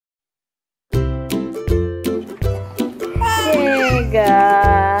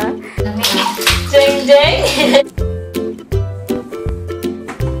talaga. Jeng Jeng!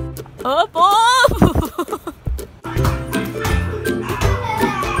 Opo!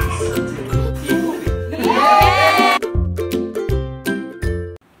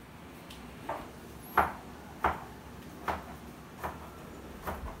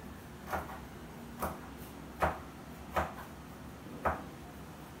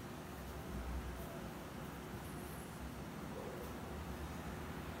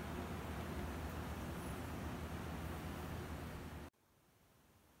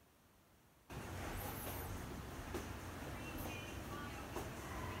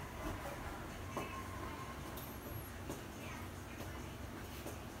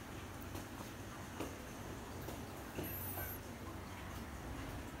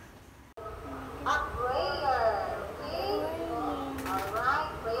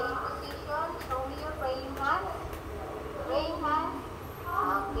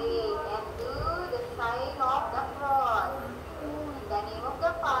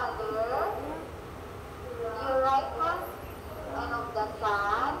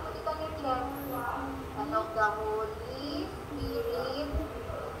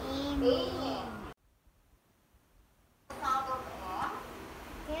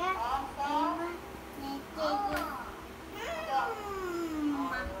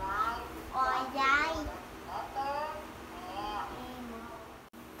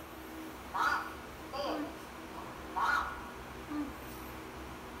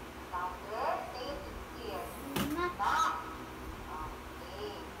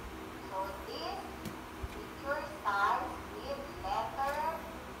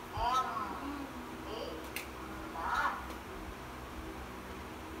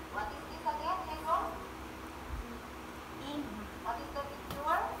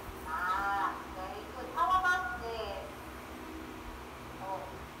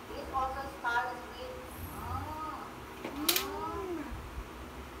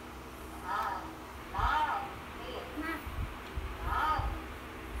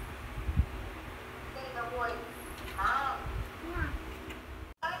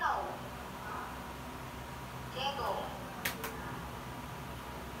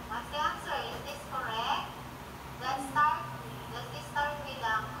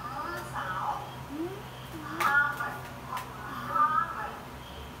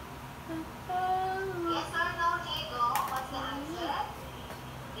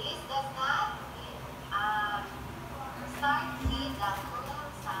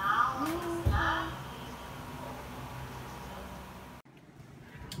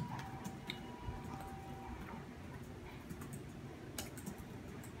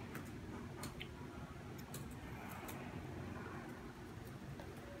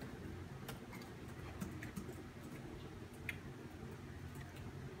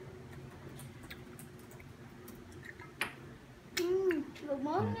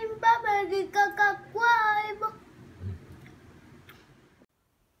 Morning, Papa. Di kakakwai mo.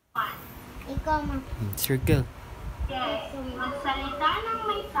 Ikaw ma. Circle. Yes. Magsalita ng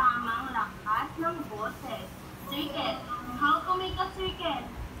may tamang lakas ng boses. Circle. How to make a circle?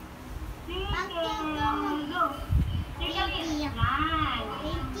 Circle. Go. Circle is nine.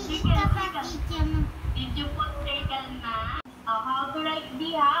 Circle. Did you put circle na? How to write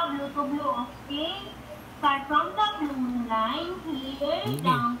the blue to blue, okay? Start from the blue line here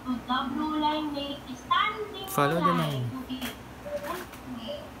down to the blue line. Make a standing Follow the line. line.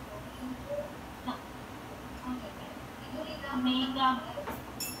 Make a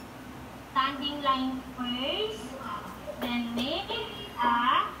standing line first, then make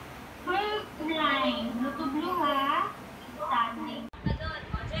a curved line. Blue to blue ha. Standing.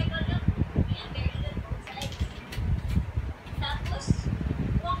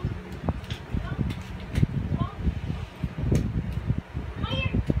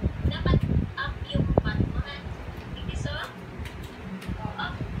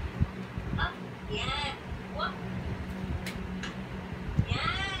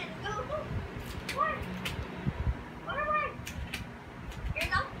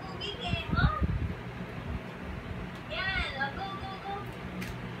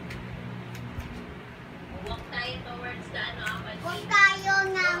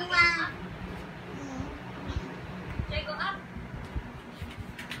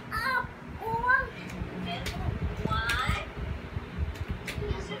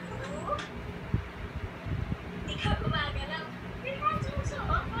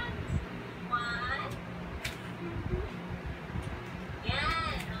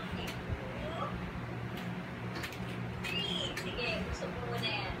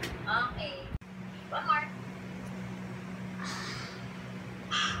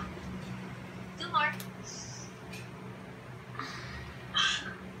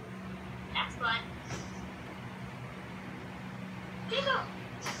 go.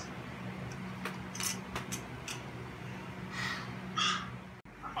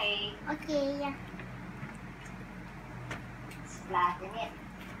 Okay. Okay. Flatten it.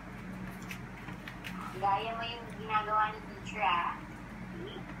 Gaya mo yung ginagawa ni teacher, ah.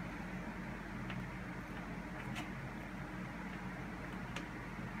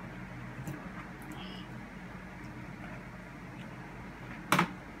 Okay.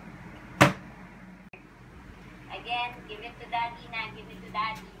 Again, give it to daddy na. Give it to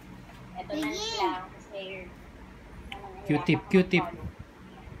daddy. Ito na lang. Kasi Q-tip, Q-tip.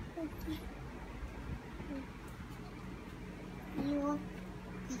 You.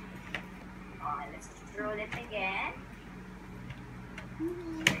 Oh, let's roll it again.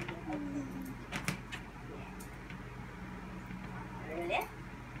 Roll it.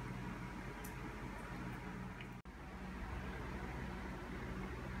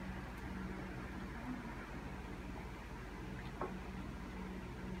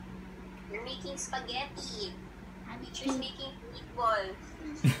 You're making spaghetti. Teacher's making meatballs.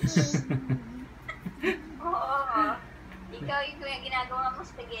 Oo. Ikaw yung ginagawa mo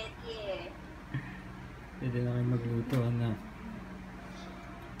spaghetti eh. Pwede na kayo magluto, anak.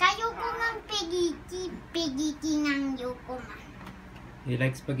 Kayo ko ng pigiti ng yuko ma. You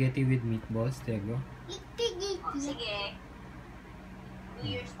like spaghetti with meatballs, Tego? Pigiti. Oh, sige. Do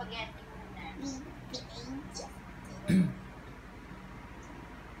your spaghetti muna.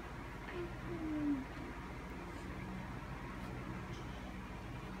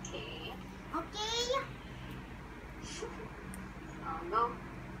 Okay. Okay. Go.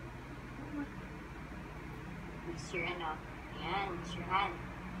 Mix your ano. Ayan, mix your hand.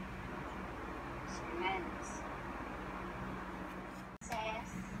 Mix your hands.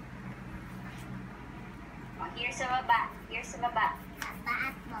 Says. Oh, here sa baba. Here sa baba.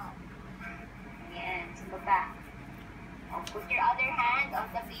 Baat mo. Ayan, sa baba. Oh, put your other hand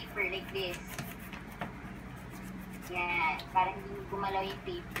on the paper like this. Yan, para hindi gumalaw yung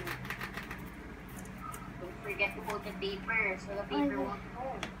paper. Don't forget to hold the paper so the paper won't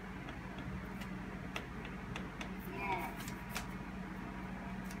move. Yan.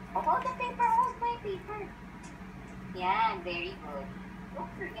 Oh, hold the paper, hold my paper. Yan, very good.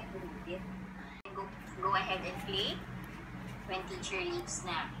 Don't forget to hold it. Go ahead and play when teacher leaves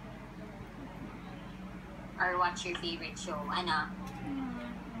na. Or watch your favorite show. Ano?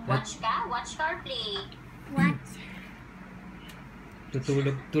 Watch ka? Watch ka or play? What?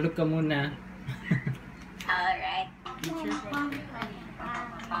 Tulog ka muna. Alright.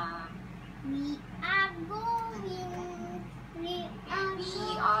 We are going. We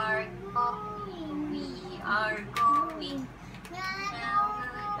are going. We are going. Now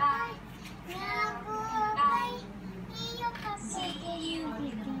goodbye. Now goodbye. See you.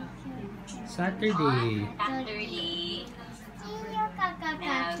 Saturday. Saturday. See you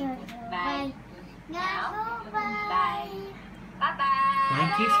kakakakak. Bye. Now goodbye. Bye-bye.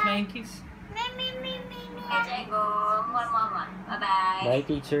 Flying kiss, flying kiss. Me. Okay, go. Mama. Bye-bye. Bye,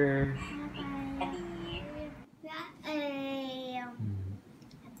 teacher. Adi.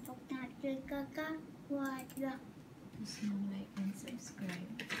 Like and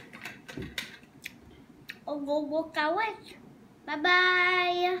subscribe. Go kawat.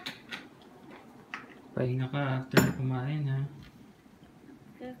 Bye-bye. Pahinga ka after kumain, ha?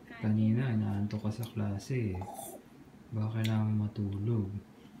 Kanina, inaantok ka sa klase, eh. Baka kailangan matulog.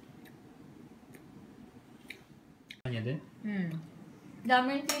 Kanya din?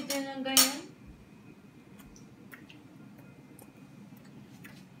 Dami tito ng ganyan.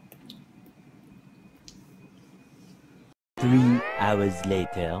 Three hours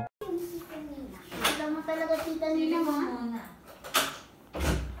later. Alam mo talaga tita nila mo. Muna.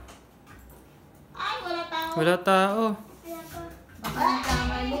 Ay, wala tao. Wala tao. Baka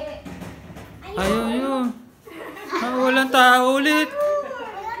nagkamali. Ayun. Walang tao ulit.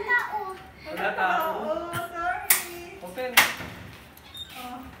 Wala tao. Wala tao. Sorry. Open.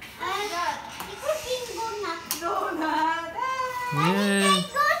 Ay, ito pingo na. Donut. Yeah.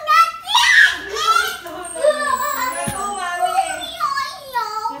 Pingo na siya! Ako, mami.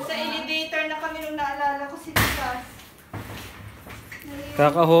 Ayaw. Nasa elevator na kami nung naalala ko si Tipas.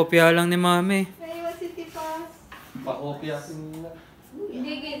 Kakahopya lang ni Mami. Naiwan si Tipas. Pa-opya.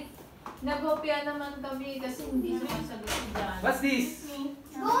 Hindi, nag-opya naman kami kasi hindi sumasagot si Jan. What's this?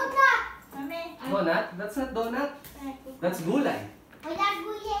 Donut. Mami, Donut? That's not donut. That's gulay. Wala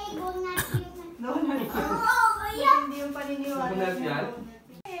gulay, donut yun. donut. Oo, kaya. Hindi yung paniniwala. Donut yan?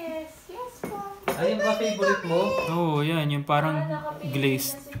 Yes po. Ayun ba favorite mo? Oo, yan. Yung parang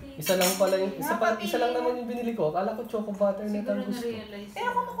glazed. Isa lang pala yung, isa lang naman yung binili ko. Akala ko choco butter na Siguro ang gusto. na-realize.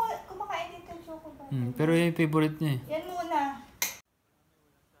 Pero kumakain din ng chocolate. Pero yung favorite niya, eh. Yan muna.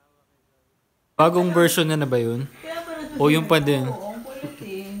 Bagong version na ba yun? Kaya pa O yung pa din? Oo, ang kulit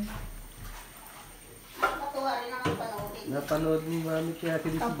eh. Natuwa rin ako panoorin. Napanood ni Mami kaya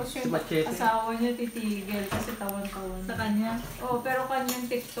Tapos si yung Machete. asawa niya titigil kasi tawan-tawan. Sa kanya? Oo, pero kanyang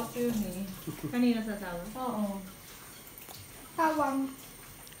TikTok yun eh. Kanina sa asawa. Oo. Tawang.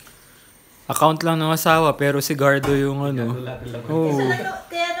 Account lang ng asawa pero si Gardo yung ano. Oo.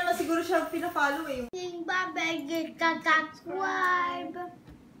 Kaya naman siguro siya pinafollow eh. Yung babagay ka subscribe.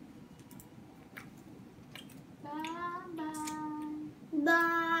 Bye-bye.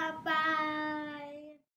 Bye-bye.